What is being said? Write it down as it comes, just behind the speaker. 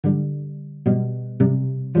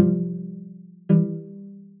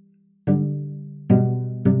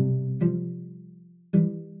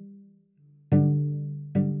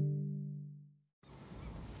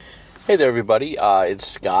Hey there, everybody. It's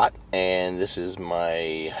Scott, and this is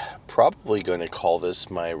probably going to call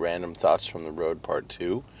this my Random Thoughts from the Road Part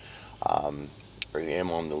 2. Um, I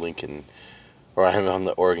am on I am on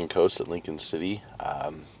the Oregon coast at Lincoln City,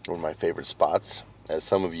 one of my favorite spots. As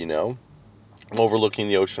some of you know, I'm overlooking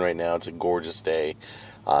the ocean right now. It's a gorgeous day.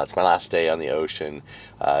 It's my last day on the ocean.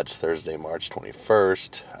 It's Thursday, March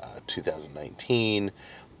 21st, 2019.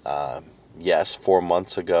 Um, yes, 4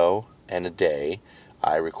 months ago and a day,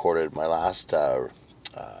 I recorded my last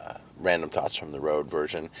Random Thoughts from the Road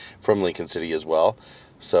version from Lincoln City as well.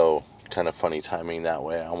 So, kind of funny timing that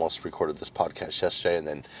way. I almost recorded this podcast yesterday and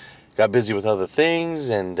then got busy with other things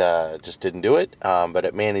and just didn't do it. But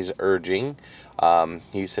at Manny's urging,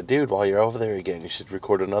 he said, "Dude, while you're over there again, you should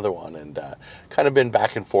record another one." And kind of been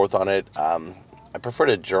back and forth on it. I prefer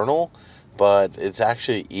to journal, but it's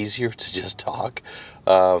actually easier to just talk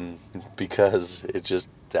because it's just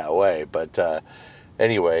that way. But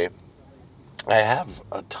anyway, I have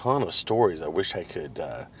a ton of stories I wish I could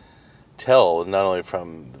tell, not only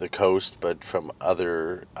from the coast but from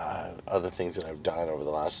other things that I've done over the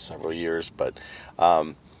last several years. But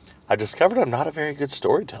um, I discovered I'm not a very good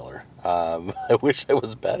storyteller. I wish I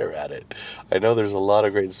was better at it. I know there's a lot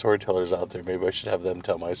of great storytellers out there. Maybe I should have them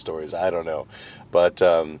tell my stories. I don't know, but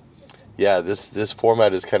yeah, this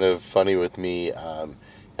format is kind of funny with me.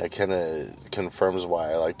 It kind of confirms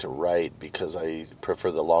why I like to write because I prefer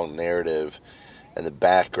the long narrative and the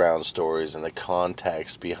background stories and the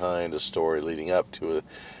context behind a story leading up to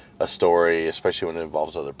a story, especially when it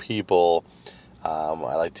involves other people.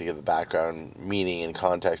 I like to give the background meaning and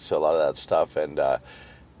context to a lot of that stuff, and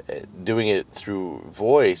doing it through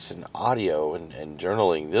voice and audio and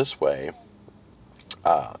journaling this way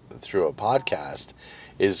through a podcast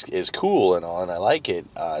is cool and all, and I like it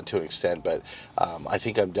to an extent. But I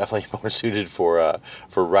think I'm definitely more suited for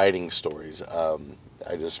writing stories.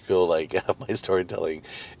 I just feel like my storytelling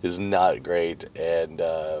is not great, and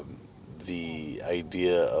the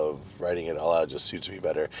idea of writing it all out just suits me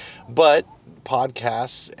better. But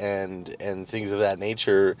podcasts and things of that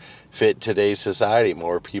nature fit today's society.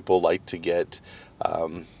 More people like to get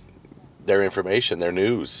um, their information, their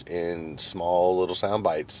news in small little sound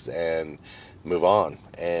bites and move on.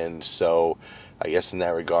 And so I guess in that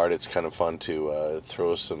regard, it's kind of fun to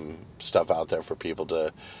throw some stuff out there for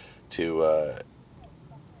people to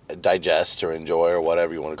digest or enjoy or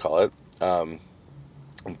whatever you want to call it. Um,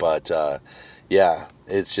 but yeah,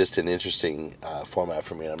 it's just an interesting format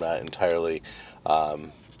for me. I'm not entirely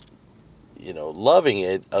um, loving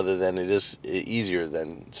it, other than it is easier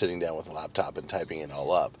than sitting down with a laptop and typing it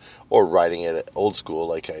all up or writing it old school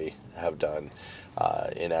like I have done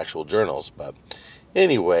in actual journals. But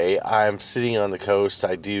anyway, I'm sitting on the coast.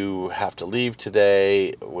 I do have to leave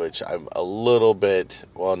today, which I'm a little bit,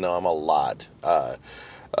 well, no, I'm a lot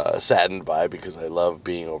saddened by, because I love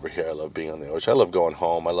being over here. I love being on the ocean. I love going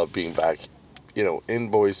home. I love being back, in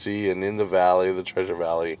Boise and in the valley, the Treasure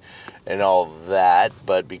Valley, and all that.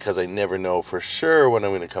 But because I never know for sure when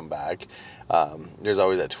I'm going to come back, there's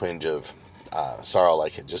always that twinge of sorrow,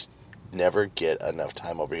 like I just never get enough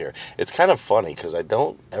time over here. It's kind of funny because I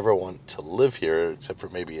don't ever want to live here except for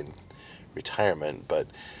maybe in retirement, but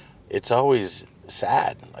it's always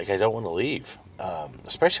sad. Like I don't want to leave,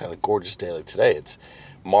 especially on a gorgeous day like today. It's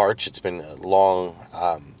March. It's been a long,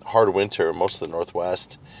 hard winter, most of the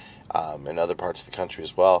Northwest, and other parts of the country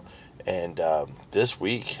as well. And this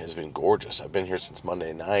week has been gorgeous. I've been here since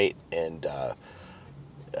Monday night, and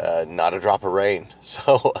not a drop of rain.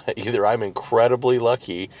 So either I'm incredibly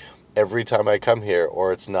lucky every time I come here,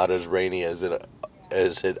 or it's not as rainy as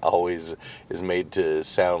it always is made to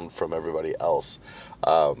sound from everybody else.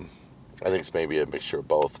 Um, I think it's maybe a mixture of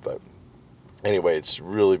both, but anyway, it's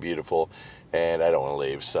really beautiful, and I don't want to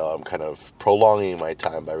leave, so I'm kind of prolonging my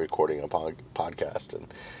time by recording a podcast, and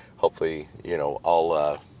hopefully,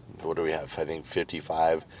 I'll, what do we have? I think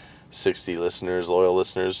 55, 60 listeners, loyal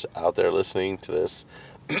listeners out there listening to this.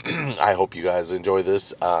 I hope you guys enjoy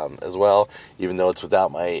this as well, even though it's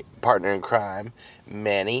without my partner in crime,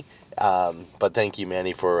 Manny. But thank you,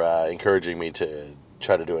 Manny, for encouraging me to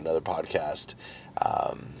try to do another podcast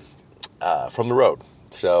um, from the road.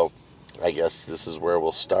 So I guess this is where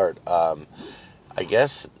we'll start. I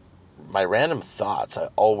guess my random thoughts, I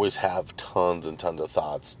always have tons and tons of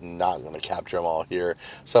thoughts. Not going to capture them all here.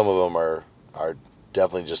 Some of them are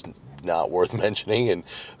definitely just not worth mentioning, and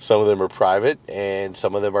some of them are private, and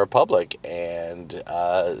some of them are public, and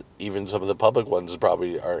even some of the public ones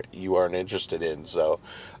probably aren't interested in. So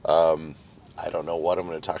I don't know what I'm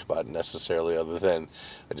going to talk about necessarily, other than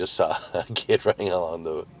I just saw a kid running along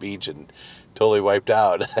the beach and totally wiped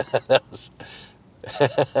out. That was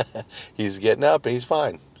he's getting up and he's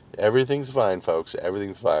fine. Everything's fine, folks.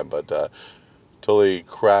 Everything's fine. But totally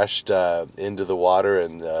crashed into the water,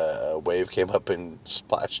 and a wave came up and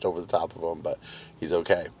splashed over the top of him. But he's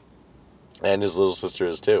okay, and his little sister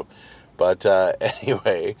is too. But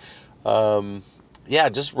anyway, um, yeah,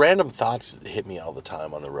 just random thoughts hit me all the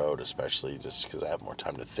time on the road, especially just because I have more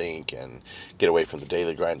time to think and get away from the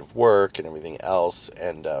daily grind of work and everything else.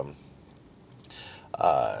 And uh,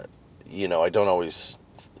 I don't always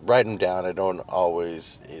write them down. I don't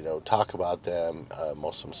always, talk about them.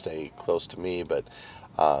 Most of them stay close to me, but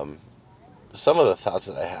um, some of the thoughts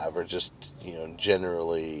that I have are just,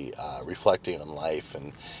 generally reflecting on life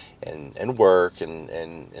and work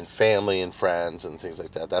and family and friends and things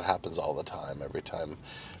like that. That happens all the time, every time,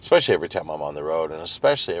 especially every time I'm on the road, and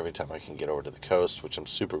especially every time I can get over to the coast, which I'm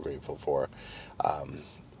super grateful for. Um,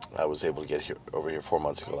 I was able to get here over here 4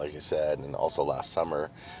 months ago, like I said, and also last summer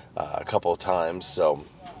a couple of times. So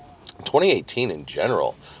 2018 in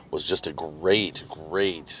general was just a great,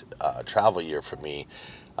 great travel year for me.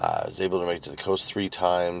 I was able to make it to the coast 3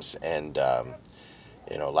 times, and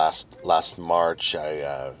last March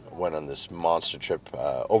I went on this monster trip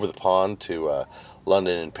over the pond to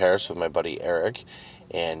London and Paris with my buddy Eric,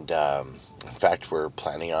 and in fact we're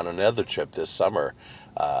planning on another trip this summer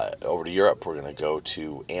over to Europe. We're going to go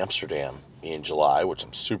to Amsterdam in July, which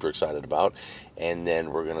I'm super excited about, and then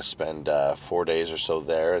we're going to spend 4 days or so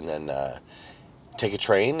there, and then take a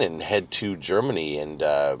train and head to Germany and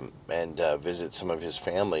visit some of his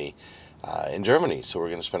family in Germany. So we're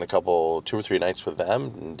going to spend 2 or 3 nights with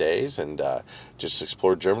them and days, and just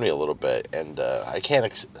explore Germany a little bit. And I can't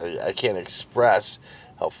express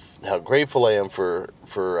how grateful I am for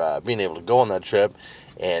being able to go on that trip,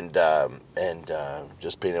 and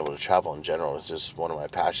just being able to travel in general is just one of my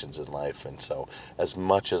passions in life. And so, as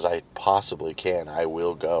much as I possibly can, I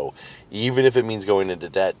will go, even if it means going into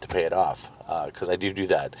debt to pay it off. Because I do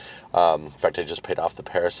that. In fact, I just paid off the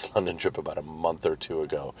Paris London trip about a month or two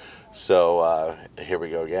ago. So here we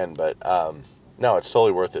go again. But no, it's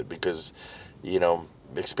totally worth it because, you know,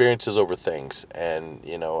 experiences over things. And,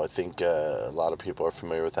 I think a lot of people are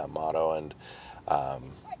familiar with that motto. And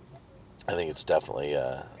um, I think it's definitely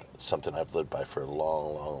something I've lived by for a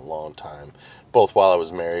long, long, long time, both while I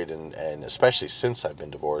was married and especially since I've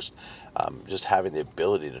been divorced. Just having the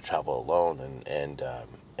ability to travel alone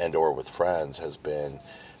and or with friends has been,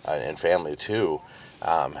 and family too,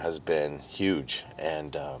 has been huge,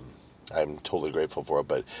 and I'm totally grateful for it.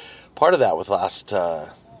 But part of that with last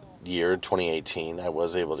year, 2018, I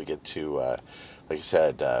was able to get to, like I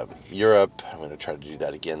said, Europe. I'm going to try to do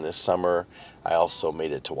that again this summer. I also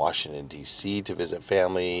made it to Washington, D.C. to visit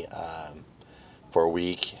family for a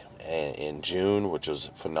week in June, which was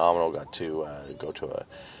phenomenal. Got to go to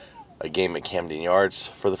a game at Camden Yards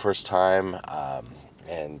for the first time,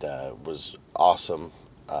 and was awesome.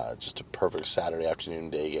 Just a perfect Saturday afternoon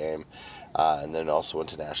day game, and then also went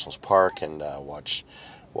to Nationals Park and watched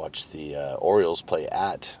the Orioles play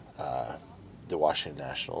at the Washington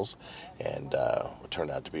Nationals, and it turned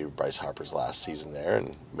out to be Bryce Harper's last season there,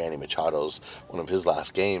 and Manny Machado's one of his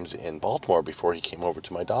last games in Baltimore before he came over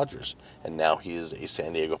to my Dodgers, and now he is a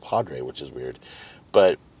San Diego Padre, which is weird,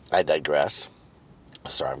 but I digress.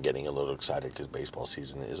 Sorry, I'm getting a little excited because baseball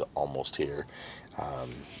season is almost here.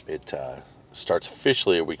 It starts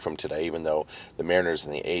officially a week from today, even though the Mariners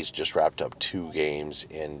and the A's just wrapped up 2 games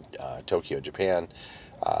in Tokyo, Japan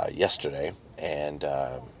yesterday, and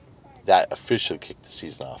that officially kicked the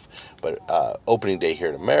season off. But opening day here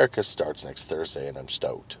in America starts next Thursday, and I'm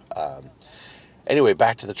stoked. Anyway,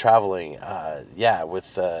 back to the traveling. Yeah,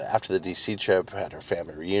 with after the DC trip, I had our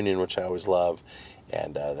family reunion, which I always love,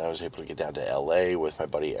 and then I was able to get down to LA with my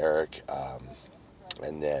buddy Eric,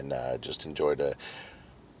 and then just enjoyed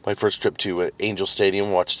my first trip to Angel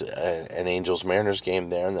Stadium, watched an Angels Mariners game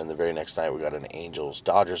there, and then the very next night we got an Angels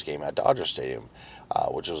Dodgers game at Dodger Stadium,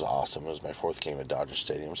 which was awesome. It was my 4th game at Dodger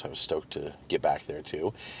Stadium, so I was stoked to get back there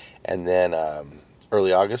too. And then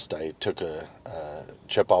early August, I took a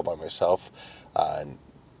trip all by myself. And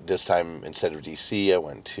this time, instead of DC, I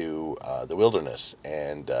went to the wilderness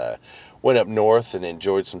and went up north and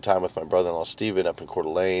enjoyed some time with my brother-in-law Steven up in Coeur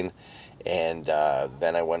d'Alene. And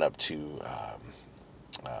then I went up to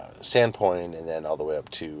Sandpoint, and then all the way up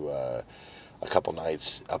to a couple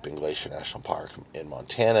nights up in Glacier National Park in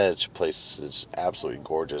Montana. It's a place that's absolutely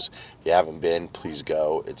gorgeous. If you haven't been, please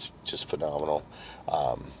go. It's just phenomenal.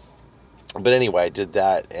 But anyway, I did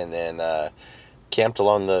that, and then camped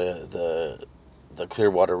along the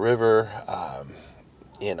Clearwater River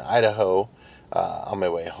in Idaho. On my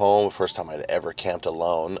way home, first time I'd ever camped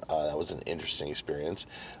alone. That was an interesting experience.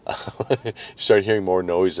 You start hearing more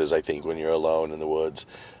noises, I think, when you're alone in the woods.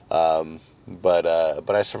 Um, but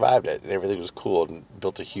I survived it, and everything was cool. And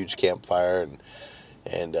built a huge campfire,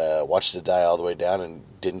 and watched it die all the way down, and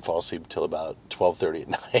didn't fall asleep until about 12:30 at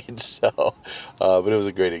night. So, but it was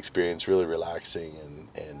a great experience, really relaxing,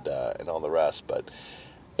 and all the rest. But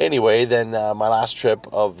anyway, then my last trip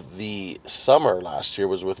of the summer last year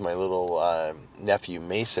was with my little nephew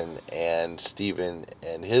Mason and Steven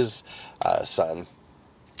and his son,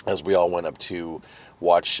 as we all went up to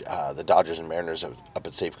watch the Dodgers and Mariners up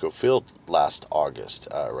at Safeco Field last August,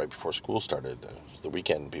 right before school started. It was the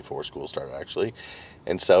weekend before school started, actually.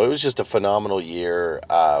 And so it was just a phenomenal year,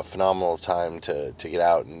 phenomenal time to get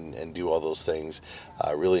out and do all those things.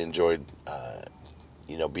 Really enjoyed,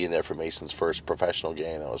 being there for Mason's first professional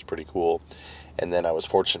game. That was pretty cool. And then I was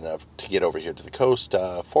fortunate enough to get over here to the coast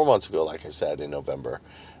 4 months ago, like I said, in November.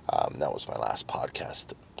 That was my last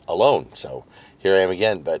podcast alone. So here I am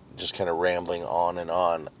again, but just kind of rambling on and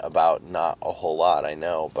on about not a whole lot, I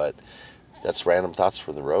know, but that's random thoughts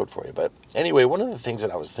from the road for you. But anyway, one of the things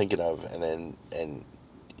that I was thinking of, and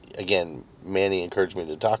again, Manny encouraged me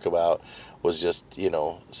to talk about, was just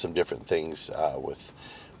some different things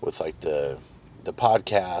with like the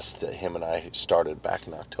podcast that him and I started back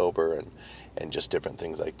in October, and just different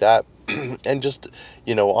things like that. And just,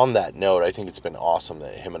 on that note, I think it's been awesome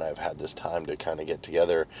that him and I have had this time to kind of get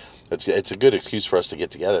together. It's a good excuse for us to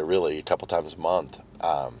get together, really, a couple times a month,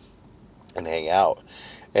 and hang out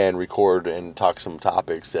and record and talk some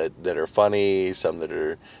topics that are funny, some that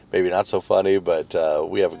are maybe not so funny, but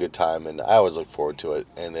we have a good time, and I always look forward to it.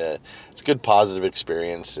 And it's a good positive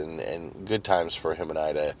experience, and good times for him and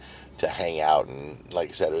I to hang out. And like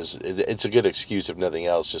I said, it's a good excuse, if nothing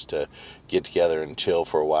else, just to get together and chill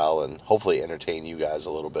for a while, and hopefully entertain you guys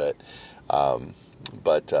a little bit.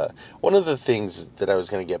 But one of the things that I was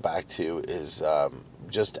going to get back to is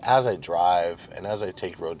just as I drive and as I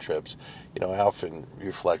take road trips, I often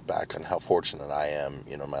reflect back on how fortunate I am,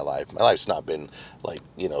 in my life. My life's not been like,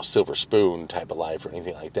 silver spoon type of life or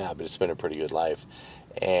anything like that, but it's been a pretty good life.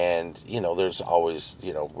 And, there's always,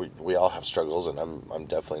 we all have struggles, and I'm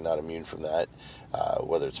definitely not immune from that,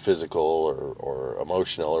 whether it's physical or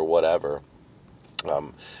emotional or whatever.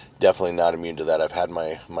 Definitely not immune to that. I've had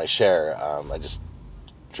my share. I just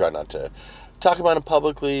try not to talk about it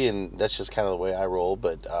publicly, and that's just kind of the way I roll.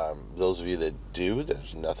 But those of you that do,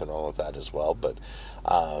 there's nothing wrong with that as well.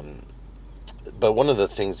 Um, but one of the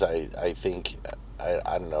things I think,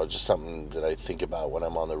 I don't know, just something that I think about when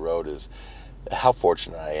I'm on the road is how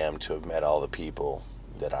fortunate I am to have met all the people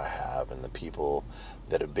that I have, and the people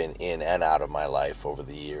that have been in and out of my life over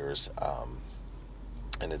the years.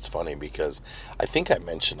 And it's funny because I think I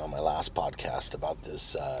mentioned on my last podcast about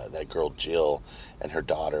this that girl Jill and her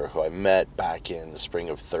daughter, who I met back in the spring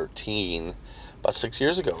of 13, about 6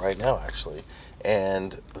 years ago right now, actually.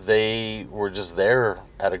 And they were just there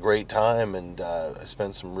at a great time, and I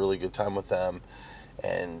spent some really good time with them,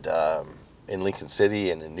 and in Lincoln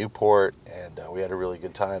City and in Newport, and we had a really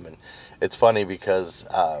good time. And it's funny because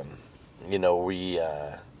you know we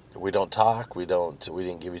don't talk, we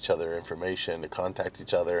didn't give each other information to contact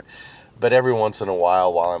each other, but every once in a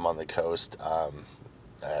while I'm on the coast, uh,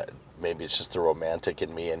 maybe it's just the romantic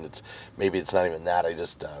in me, and maybe it's not even that. I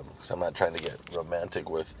just because I'm not trying to get romantic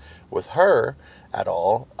with her at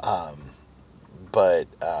all, but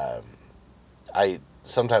I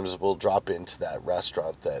sometimes will drop into that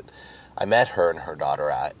restaurant that I met her and her daughter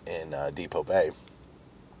at in Depot Bay.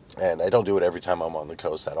 And I don't do it every time I'm on the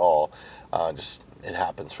coast at all. Just it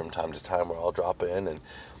happens from time to time where I'll drop in, and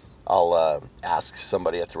I'll ask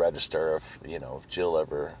somebody at the register if Jill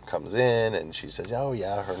ever comes in, and she says, "Oh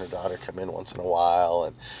yeah, her and her daughter come in once in a while,"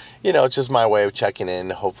 and it's just my way of checking in.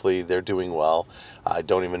 Hopefully they're doing well. I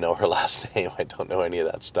don't even know her last name. I don't know any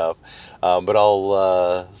of that stuff, but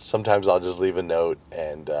I'll sometimes I'll just leave a note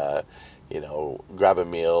and grab a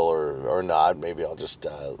meal or not. Maybe I'll just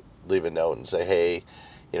leave a note and say, "Hey,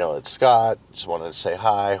 it's Scott. Just wanted to say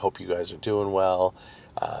hi. Hope you guys are doing well."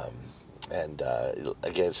 Um, and I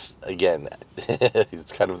guess again,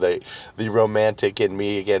 it's kind of the romantic in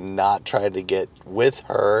me again, not trying to get with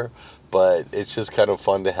her, but it's just kind of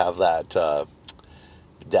fun to have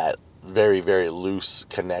that very very loose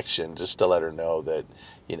connection, just to let her know that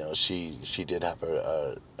she did have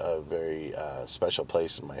a very special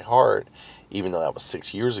place in my heart, even though that was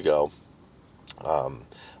 6 years ago.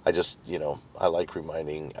 I just I like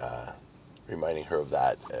reminding her of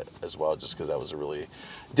that as well, just because that was a really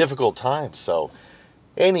difficult time. So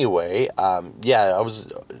anyway, yeah,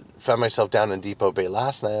 found myself down in Depot Bay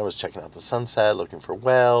last night. I was checking out the sunset, looking for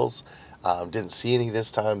whales. Didn't see any this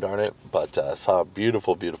time, darn it, but saw a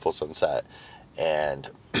beautiful, beautiful sunset, and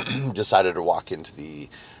decided to walk into the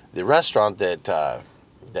restaurant that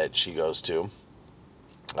that she goes to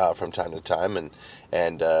from time to time,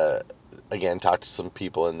 and again talked to some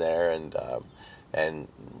people in there, and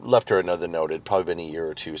left her another note. It'd probably been a year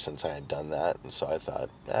or two since I had done that, and so I thought,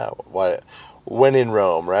 why, when in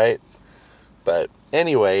Rome, right? But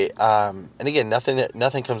anyway, and again,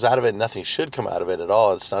 nothing comes out of it. Nothing should come out of it at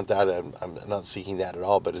all. It's not that I'm not seeking that at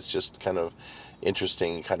all, but it's just kind of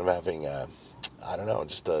interesting, kind of having I don't know,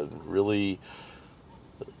 just a really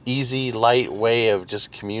easy, light way of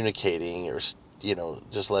just communicating, or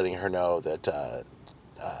just letting her know that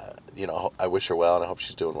I wish her well and I hope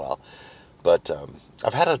she's doing well. But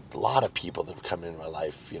I've had a lot of people that have come in my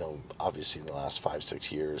life, obviously in the last 5,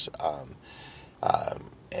 6 years.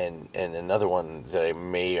 And another one that I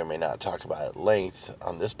may or may not talk about at length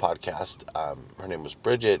on this podcast, her name was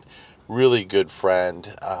Bridget, really good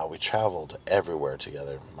friend. We traveled everywhere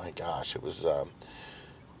together. My gosh, it was,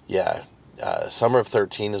 yeah. Summer of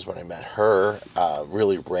 13 is when I met her,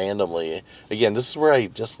 really randomly. Again, this is where I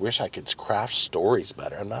just wish I could craft stories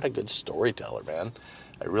better. I'm not a good storyteller, man.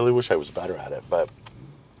 I really wish I was better at it. But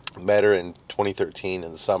met her in 2013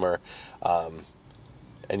 in the summer. Um,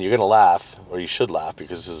 and you're going to laugh, or you should laugh,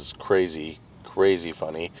 because this is crazy, crazy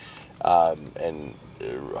funny, and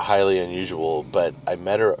highly unusual. But I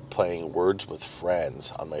met her playing Words with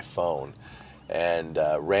Friends on my phone. And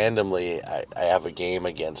randomly, I have a game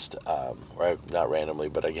against, not randomly,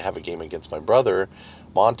 but I have a game against my brother,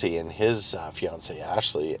 Monty, and his fiance,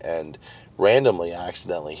 Ashley. And randomly, I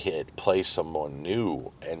accidentally hit play someone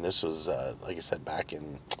new. And this was, like I said, back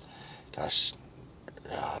in, gosh,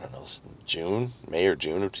 I don't know, May or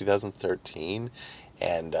June of 2013.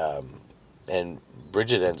 And, and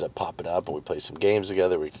Bridget ends up popping up, and we play some games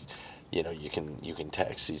together. You can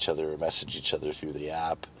text each other or message each other through the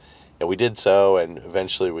app. And we did so, and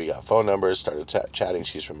eventually we got phone numbers, started chatting.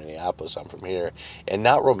 She's from Minneapolis, I'm from here, and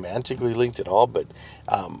not romantically linked at all, but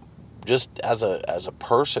just as a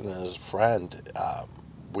person and as a friend,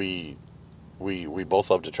 we both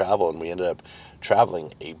love to travel, and we ended up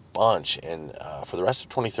traveling a bunch. And for the rest of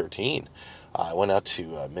 2013, I went out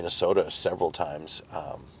to Minnesota several times.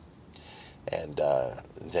 And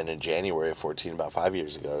then in January of 14, about 5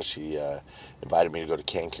 years ago, she invited me to go to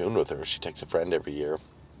Cancun with her. She takes a friend every year.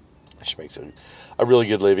 She makes a really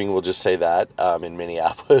good living, we'll just say that, in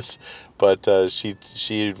Minneapolis. But she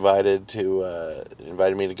invited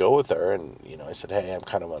me to go with her, and I said, hey, I'm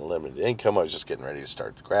kind of on limited income. I was just getting ready to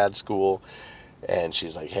start grad school, and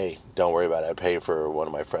she's like, hey, don't worry about it. I pay for one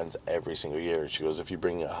of my friends every single year. She goes, if you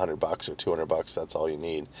bring $100 or $200, that's all you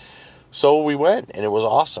need. So we went, and it was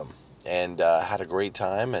awesome, and had a great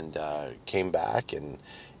time, and came back, and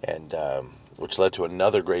which led to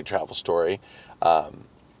another great travel story. Um,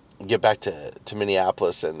 get back to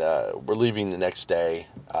Minneapolis, and we're leaving the next day,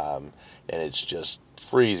 and it's just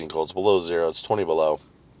freezing cold. It's below zero. It's 20 below.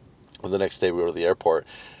 And the next day we go to the airport.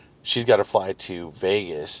 She's got to fly to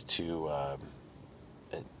Vegas to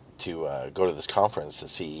go to this conference, the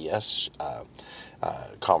CES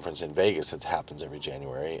conference in Vegas that happens every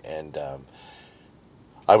January. And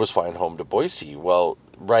I was flying home to Boise. Well,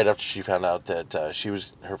 right after she found out that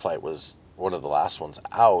her flight was one of the last ones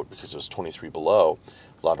out because it was 23 below.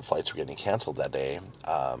 A lot of flights were getting canceled that day.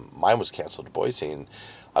 Mine was canceled to Boise, and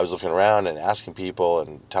I was looking around and asking people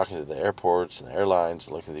and talking to the airports and the airlines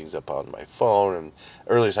and looking things up on my phone. And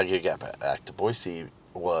earliest I could get back to Boise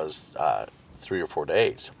was 3 or 4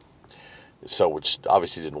 days. So, which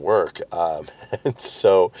obviously didn't work. And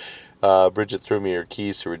so Bridget threw me her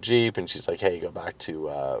keys to her Jeep, and she's like, hey, go back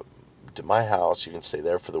to my house. You can stay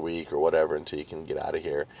there for the week or whatever until you can get out of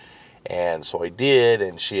here. And so I did,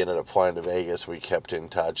 and she ended up flying to Vegas. We kept in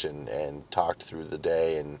touch and talked through the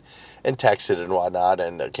day and texted and whatnot,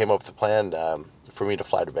 and came up with a plan for me to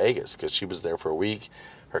fly to Vegas because she was there for a week.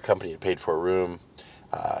 Her company had paid for a room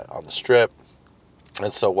on the Strip.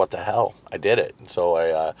 And so what the hell? I did it. And so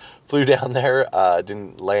I flew down there,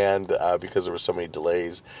 didn't land because there were so many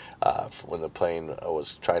delays when the plane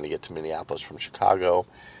was trying to get to Minneapolis from Chicago.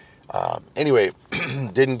 Anyway,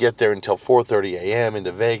 didn't get there until 4:30 a.m.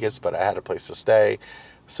 into Vegas, but I had a place to stay.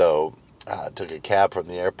 So took a cab from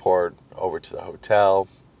the airport over to the hotel.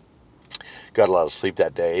 Got a lot of sleep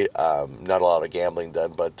that day. Not a lot of gambling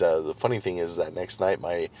done, but the funny thing is that next night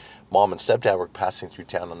my mom and stepdad were passing through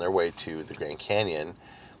town on their way to the Grand Canyon,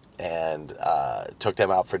 and took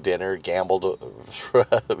them out for dinner, gambled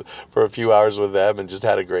for a few hours with them, and just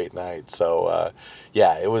had a great night. So,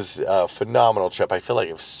 yeah, it was a phenomenal trip. I feel like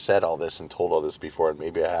I've said all this and told all this before, and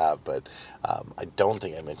maybe I have, but I don't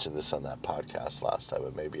think I mentioned this on that podcast last time,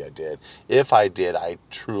 but maybe I did. If I did, I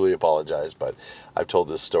truly apologize, but I've told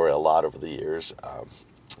this story a lot over the years,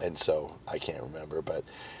 and so I can't remember. But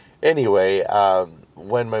Anyway,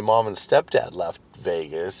 when my mom and stepdad left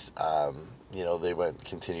Vegas, they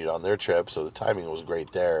continued on their trip, so the timing was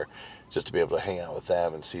great there, just to be able to hang out with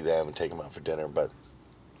them and see them and take them out for dinner. But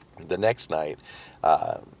the next night,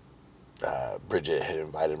 uh, Bridget had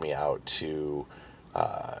invited me out to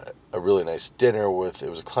a really nice dinner it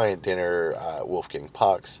was a client dinner, Wolfgang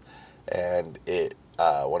Puck's, and it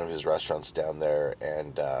one of his restaurants down there,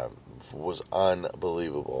 and was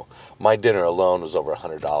unbelievable. My dinner alone was over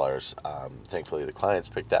 $100. Thankfully, the clients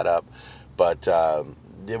picked that up, but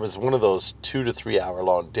it was one of those 2 to 3 hour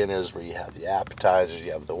long dinners where you have the appetizers,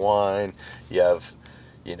 you have the wine, you have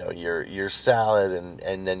your salad,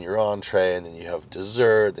 and then your entree, and then you have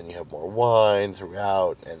dessert, then you have more wine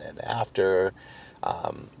throughout and after.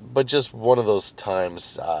 But just one of those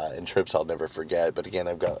times and trips I'll never forget. But again,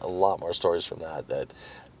 I've got a lot more stories from that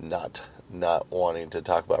not wanting to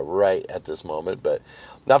talk about right at this moment, but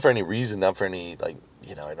not for any reason, not for any I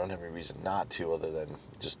don't have any reason not to, other than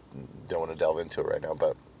just don't want to delve into it right now.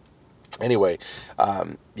 But anyway,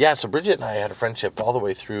 yeah. So Bridget and I had a friendship all the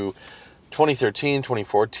way through 2013,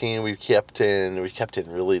 2014. We kept in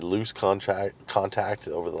really loose contact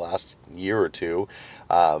over the last year or two.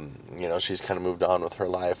 She's kind of moved on with her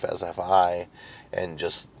life, as have I, and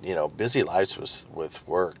just busy lives with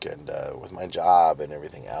work and with my job and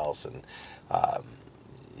everything else. And um,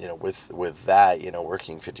 with that,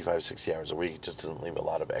 working 55, 60 hours a week just doesn't leave a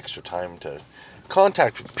lot of extra time to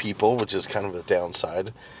contact with people, which is kind of the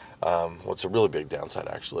downside. What's a really big downside,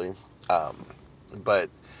 actually. But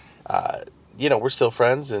uh, we're still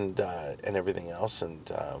friends and everything else,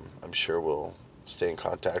 and I'm sure we'll stay in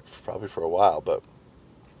contact probably for a while. But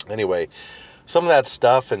anyway, some of that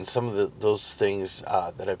stuff and some of those things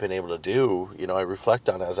that I've been able to do, I reflect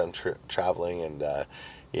on as I'm traveling, and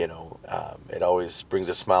it always brings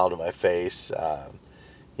a smile to my face.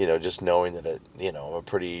 Just knowing that I'm a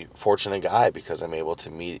pretty fortunate guy, because I'm able to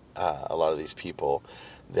meet a lot of these people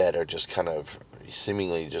that are just kind of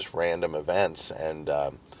seemingly just random events, and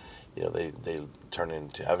they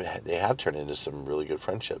they have turned into some really good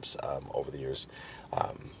friendships over the years.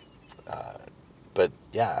 Um, uh, but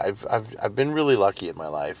yeah, I've been really lucky in my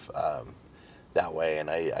life that way, and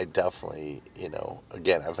I definitely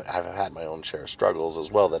again I've had my own share of struggles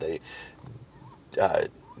as well that I uh,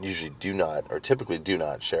 usually do not, or typically do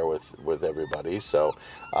not, share with everybody. So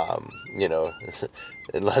you know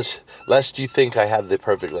unless you think I have the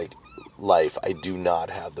perfect life, I do not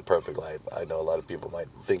have the perfect life. I know a lot of people might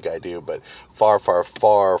think I do, but far, far,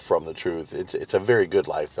 far from the truth. It's a very good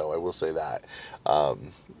life, though, I will say that.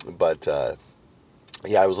 But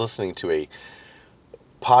yeah, I was listening to a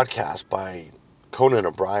podcast by Conan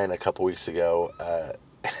O'Brien a couple weeks ago,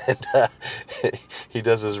 and he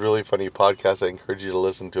does this really funny podcast. I encourage you to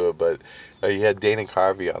listen to it. But he had Dana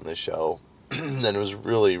Carvey on the show, and it was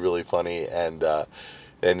really, really funny. And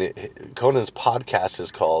Conan's podcast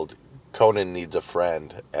is called Conan Needs a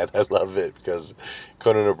Friend, and I love it because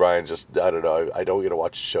Conan O'Brien just, I don't know, I don't get to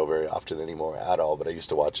watch the show very often anymore at all, but I used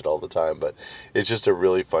to watch it all the time. But it's just a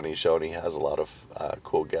really funny show, and he has a lot of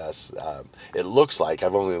cool guests. It looks like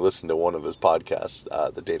I've only listened to one of his podcasts,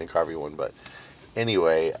 the Dana Carvey one, but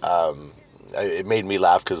anyway, it made me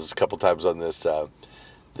laugh because a couple times on this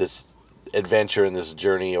adventure and this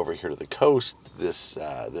journey over here to the coast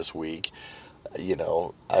this week,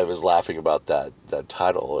 I was laughing about that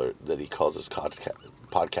title, or that he calls his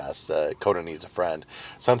podcast, Conan Needs a Friend.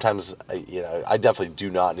 Sometimes, I definitely do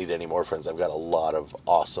not need any more friends. I've got a lot of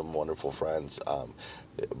awesome, wonderful friends.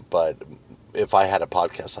 But if I had a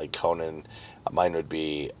podcast like Conan, mine would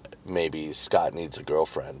be maybe Scott Needs a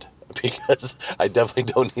Girlfriend, because I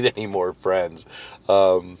definitely don't need any more friends.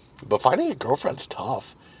 But finding a girlfriend's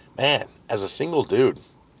tough. Man, as a single dude,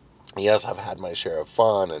 yes, I've had my share of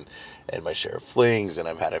fun and my share of flings, and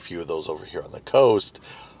I've had a few of those over here on the coast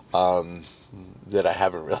um, that I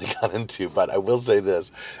haven't really got into. But I will say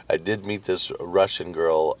this: I did meet this Russian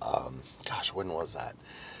girl. Gosh, when was that?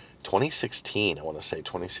 2016. I want to say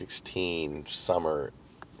 2016 summer,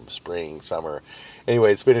 spring, summer.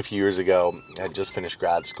 Anyway, it's been a few years ago. I just finished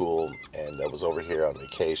grad school, and I was over here on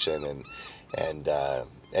vacation, and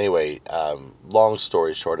anyway, long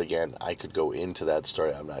story short, again, I could go into that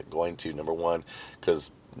story. I'm not going to. Number one,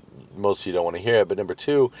 because most of you don't want to hear it, but number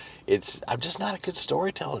two, I'm just not a good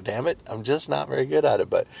storyteller. Damn it, I'm just not very good at it.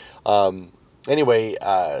 But um, anyway,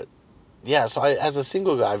 yeah. So as a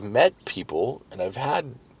single guy, I've met people and I've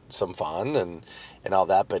had some fun and all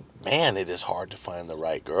that. But man, it is hard to find the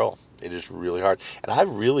right girl. It is really hard, and I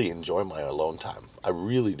really enjoy my alone time. I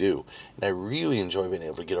really do, and I really enjoy being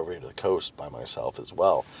able to get over here to the coast by myself as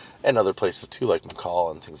well, and other places too, like McCall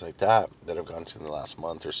and things like that I've gone to in the last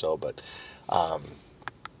month or so. But um,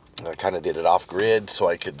 I kind of did it off grid so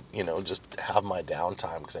I could, just have my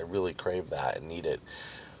downtime because I really crave that and need it.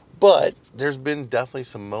 But there's been definitely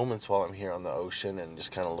some moments while I'm here on the ocean and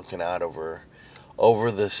just kind of looking out over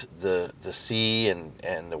the sea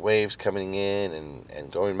and the waves coming in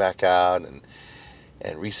and going back out and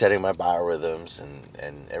resetting my biorhythms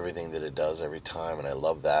and everything that it does every time. And I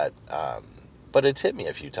love that. But it's hit me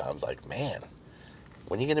a few times like, man,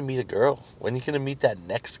 when are you going to meet a girl? When are you going to meet that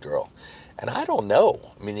next girl? And I don't know.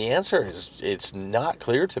 I mean, the answer is it's not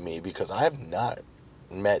clear to me because I have not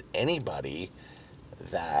met anybody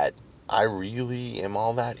that I really am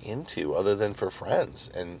all that into other than for friends.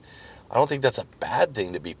 And I don't think that's a bad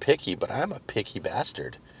thing to be picky, but I'm a picky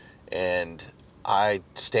bastard. And I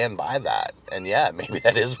stand by that. And yeah, maybe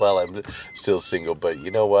that is while I'm still single, but you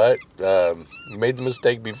know what? Made the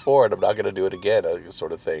mistake before and I'm not going to do it again,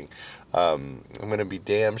 sort of thing. I'm going to be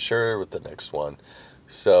damn sure with the next one.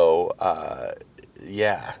 So,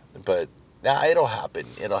 yeah, but nah, it'll happen.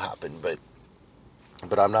 It'll happen. But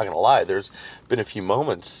I'm not gonna lie. There's been a few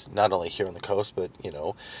moments, not only here on the coast, but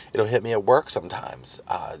it'll hit me at work sometimes.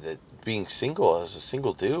 That being single as a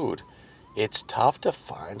single dude, it's tough to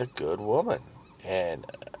find a good woman, and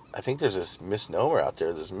I think there's this misnomer out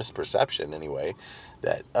there, this misperception anyway,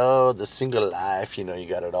 that the single life, you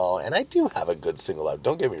got it all. And I do have a good single life.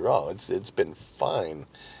 Don't get me wrong. It's been fine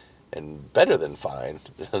and better than fine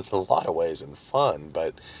in a lot of ways and fun,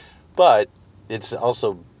 but it's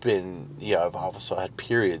also been, I've also had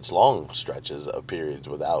periods, long stretches of periods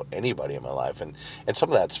without anybody in my life, and some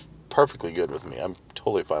of that's perfectly good with me. I'm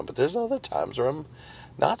totally fine, but there's other times where I'm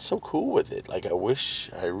not so cool with it. Like I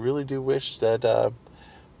really do wish that,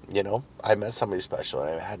 I met somebody special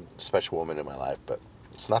and I had a special woman in my life, but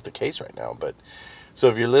it's not the case right now. But so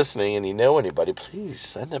if you're listening and you know anybody, please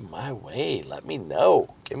send them my way. Let me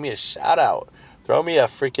know. Give me a shout out. Throw me a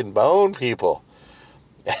freaking bone, people.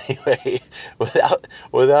 Anyway, or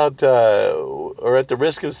at the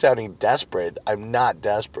risk of sounding desperate, I'm not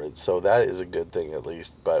desperate, so that is a good thing at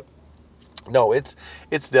least. But no, it's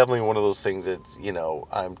definitely one of those things that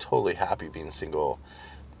I'm totally happy being single,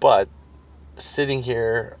 but sitting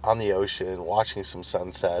here on the ocean watching some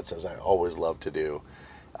sunsets, as I always love to do,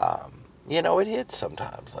 it hits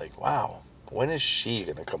sometimes like, wow. When is she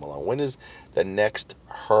gonna come along? When is the next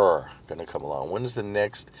her gonna come along? When is the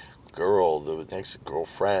next girl, the next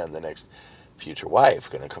girlfriend, the next future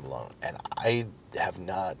wife gonna come along? And I have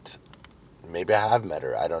not. Maybe I have met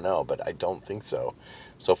her. I don't know, but I don't think so.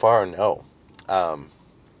 So far, no. Um,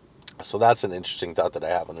 so that's an interesting thought that I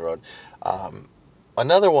have on the road. Um,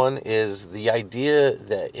 Another one is the idea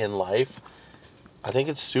that in life, I think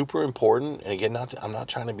it's super important. And again, I'm not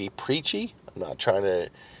trying to be preachy. I'm not trying to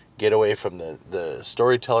get away from the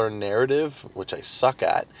storyteller narrative, which I suck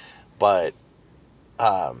at. But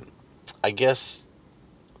um, I guess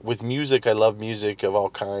with music, I love music of all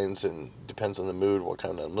kinds, and depends on the mood, what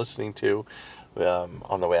kind I'm listening to.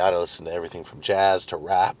 On the way out, I listen to everything from jazz to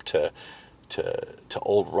rap to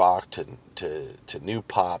old rock to new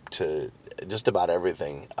pop to just about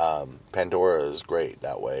everything. Pandora is great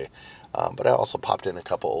that way. But I also popped in a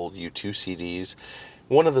couple old U2 CDs.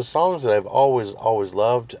 One of the songs that I've always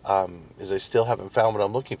loved is "I Still Haven't Found What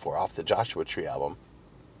I'm Looking For" off the Joshua Tree album,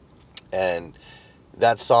 and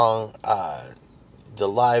that song, the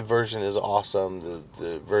live version is awesome.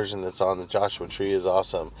 The version that's on the Joshua Tree is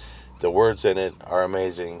awesome. The words in it are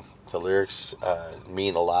amazing. The lyrics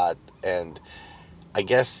mean a lot, and I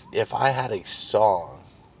guess if I had a song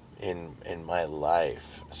in my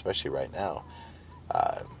life, especially right now,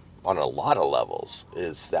 uh, on a lot of levels,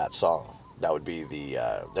 is that song. That would be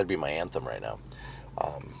that'd be my anthem right now.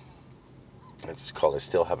 Um, it's called "I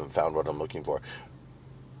Still Haven't Found What I'm Looking For."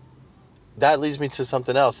 That leads me to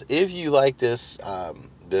something else. If you like this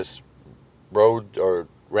road or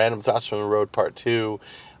random thoughts from the road part two,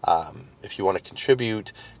 if you want to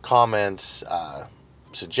contribute comments,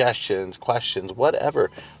 suggestions, questions, whatever,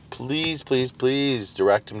 please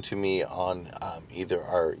direct them to me on either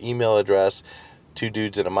our email address, two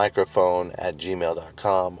dudes and a microphone at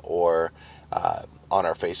gmail.com, or on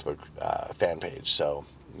our Facebook fan page. So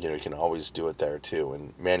you can always do it there too.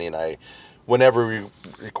 And Manny and I, whenever we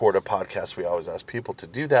record a podcast, we always ask people to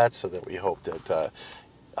do that, so that we hope that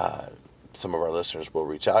uh, some of our listeners will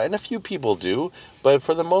reach out, and a few people do, but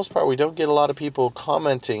for the most part, we don't get a lot of people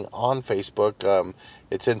commenting on Facebook.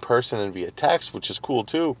 It's in person and via text, which is cool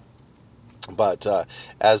too. But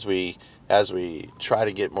as we try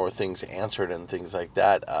to get more things answered and things like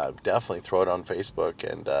that, definitely throw it on Facebook,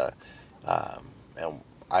 and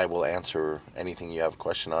I will answer anything you have a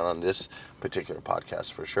question on this particular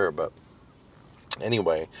podcast for sure. But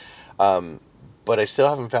anyway, um, but I still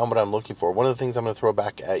haven't found what I'm looking for. One of the things I'm going to throw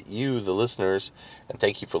back at you, the listeners, and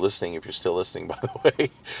thank you for listening if you're still listening, by the way,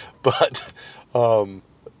 but um,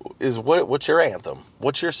 is what's your anthem?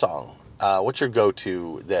 What's your song? What's your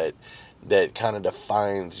go-to that kind of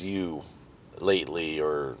defines you lately,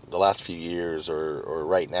 or the last few years, or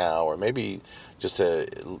right now, or maybe just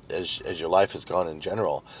as your life has gone in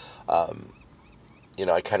general? Um,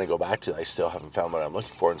 I kind of go back to I still haven't found what I'm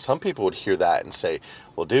looking for. And some people would hear that and say,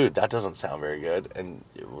 well, dude, that doesn't sound very good. And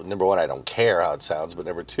number one, I don't care how it sounds. But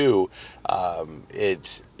number two,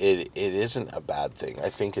 it isn't a bad thing. I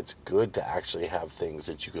think it's good to actually have things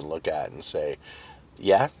that you can look at and say,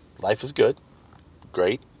 yeah, life is good,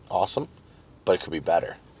 great, awesome, but it could be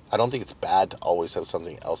better. I don't think it's bad to always have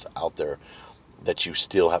something else out there that you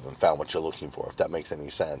still haven't found what you're looking for, if that makes any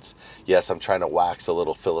sense. Yes, I'm trying to wax a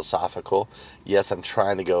little philosophical. Yes, I'm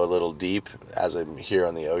trying to go a little deep as I'm here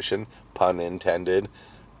on the ocean. Pun intended.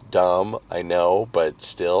 Dumb, I know, but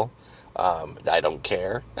still, I don't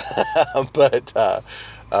care. But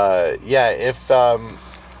yeah,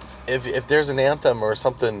 if there's an anthem or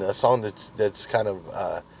something, a song that's kind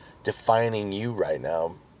of defining you right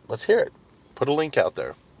now, let's hear it. Put a link out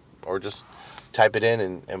there, or just type it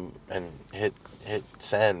in and hit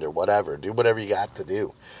send or whatever. Do whatever you got to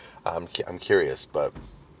do. I'm curious, but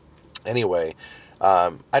anyway,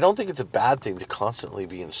 I don't think it's a bad thing to constantly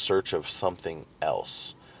be in search of something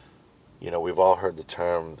else. We've all heard the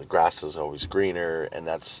term "the grass is always greener," and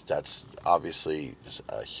that's obviously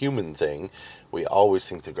a human thing. We always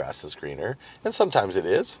think the grass is greener, and sometimes it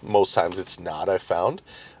is. Most times it's not, I've found.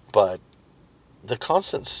 But the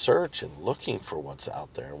constant search and looking for what's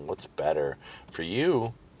out there and what's better for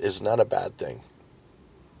you is not a bad thing.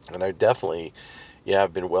 And I definitely, yeah,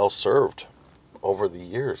 I've been well served over the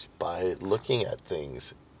years by looking at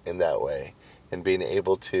things in that way and being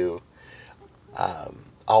able to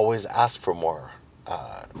always ask for more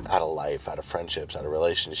out of life, out of friendships, out of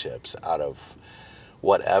relationships, out of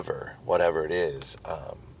whatever it is.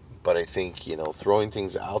 But I think throwing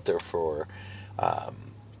things out there um,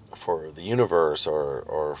 for the universe,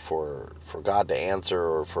 or for God to answer,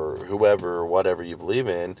 or for whoever or whatever you believe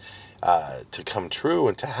in to come true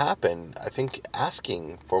and to happen. I think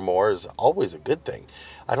asking for more is always a good thing.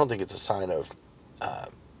 I don't think it's a sign of uh,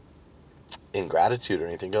 ingratitude or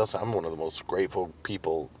anything else. I'm one of the most grateful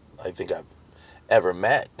people I think I've ever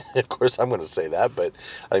met. Of course, I'm going to say that, but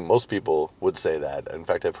I think most people would say that. In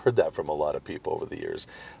fact, I've heard that from a lot of people over the years,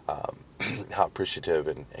 um, how appreciative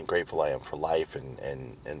and grateful I am for life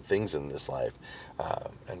and things in this life,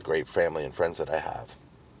 and great family and friends that I have.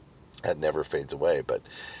 That never fades away. But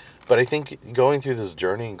I think going through this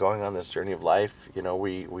journey and going on this journey of life,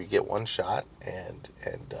 we get one shot, and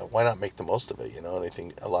why not make the most of it, And I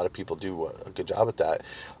think a lot of people do a good job at that.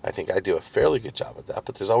 I think I do a fairly good job at that,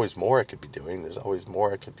 but there's always more I could be doing. There's always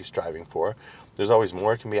more I could be striving for. There's always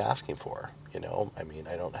more I can be asking for. I mean,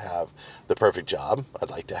 I don't have the perfect job. I'd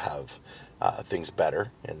like to have things better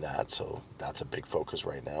in that, so that's a big focus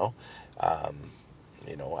right now. Um,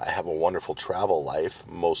 I have a wonderful travel life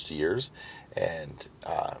most years, and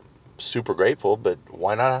super grateful, but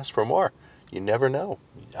why not ask for more? You never know.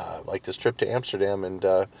 Like this trip to Amsterdam and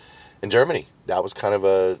in Germany, that was kind of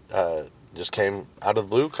a just came out of the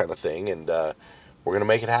blue kind of thing, and we're gonna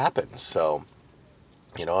make it happen. So,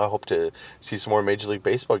 I hope to see some more Major League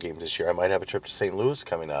Baseball games this year. I might have a trip to St. Louis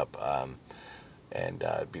coming up. And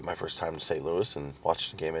it'd be my first time to St. Louis and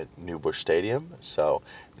watch the game at New Busch Stadium. So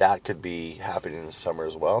that could be happening in the summer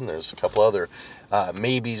as well. And there's a couple other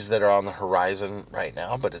maybes that are on the horizon right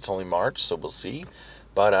now, but it's only March, so we'll see.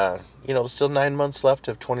 But still 9 months left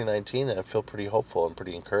of 2019, and I feel pretty hopeful and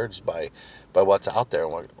pretty encouraged by what's out there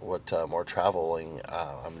and what more traveling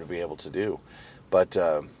I'm going to be able to do. But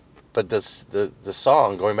the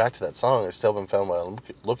song, going back to that song, I still haven't found what I'm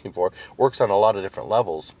looking for. Works on a lot of different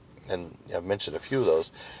levels, and I've mentioned a few of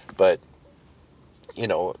those, but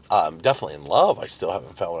definitely in love, I still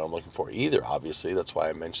haven't found what I'm looking for either. Obviously, that's why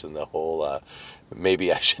I mentioned the whole.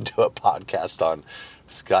 Maybe I should do a podcast on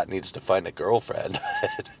Scott needs to find a girlfriend.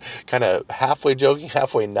 Kind of halfway joking,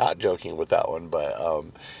 halfway not joking with that one, but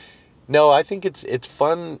no, I think it's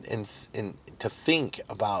fun and to think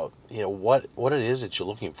about what it is that you're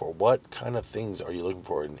looking for. What kind of things are you looking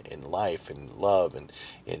for in life and love and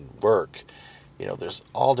in work? There's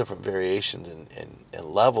all different variations and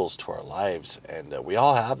levels to our lives, and we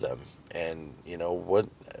all have them. And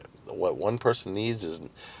what one person needs is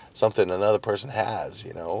something another person has.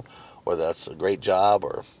 Whether that's a great job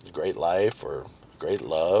or a great life or great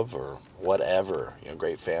love or whatever.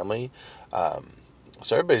 Great family.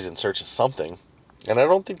 So everybody's in search of something, and I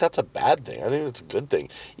don't think that's a bad thing. I think it's a good thing.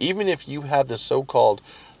 Even if you have this so-called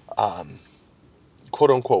um,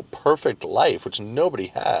 quote unquote perfect life, which nobody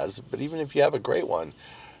has, but even if you have a great one,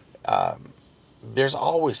 there's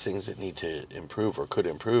always things that need to improve or could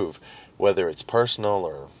improve, whether it's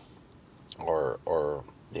personal or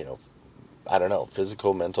I don't know,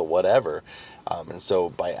 physical, mental, whatever. And so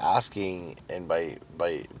by asking and by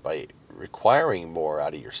requiring more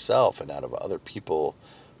out of yourself and out of other people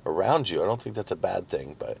around you, I don't think that's a bad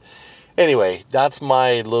thing. But anyway, that's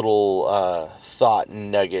my little thought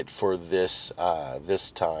nugget for this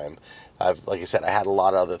time. Like I said, I had a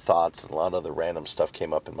lot of other thoughts and a lot of other random stuff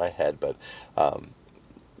came up in my head, but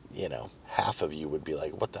half of you would be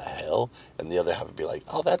like, what the hell? And the other half would be like,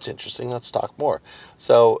 oh, that's interesting. Let's talk more.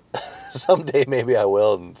 So someday maybe I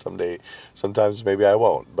will, and sometimes maybe I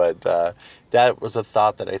won't. But that was a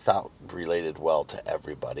thought that I thought related well to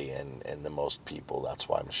everybody and the most people. That's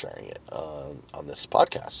why I'm sharing it on this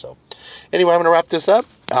podcast. So anyway, I'm going to wrap this up.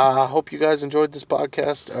 I hope you guys enjoyed this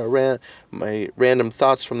podcast, my Random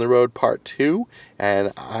Thoughts from the Road Part 2,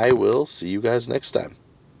 and I will see you guys next time.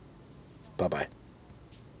 Bye-bye.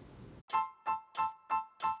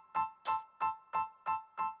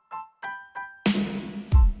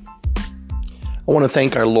 I want to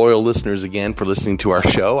thank our loyal listeners again for listening to our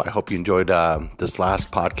show. I hope you enjoyed this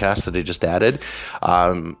last podcast that I just added.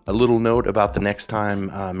 A little note about the next time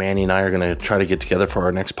Manny and I are going to try to get together for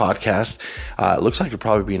our next podcast. It looks like it'll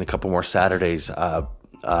probably be in a couple more Saturdays.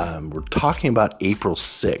 We're talking about April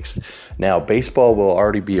 6th. Now, baseball will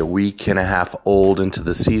already be a week and a half old into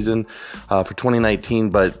the season for 2019,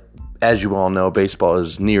 but as you all know, baseball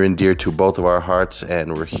is near and dear to both of our hearts,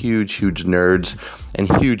 and we're huge nerds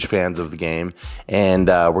and huge fans of the game. And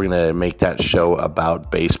we're going to make that show about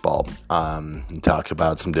baseball and talk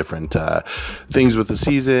about some different things with the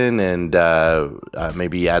season and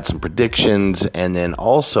maybe add some predictions. And then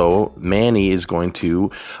also, Manny is going to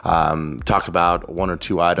talk about one or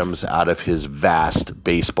two items out of his vast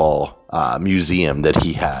baseball museum that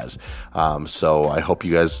he has. So I hope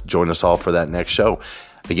you guys join us all for that next show.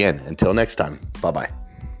 Again, until next time, bye-bye.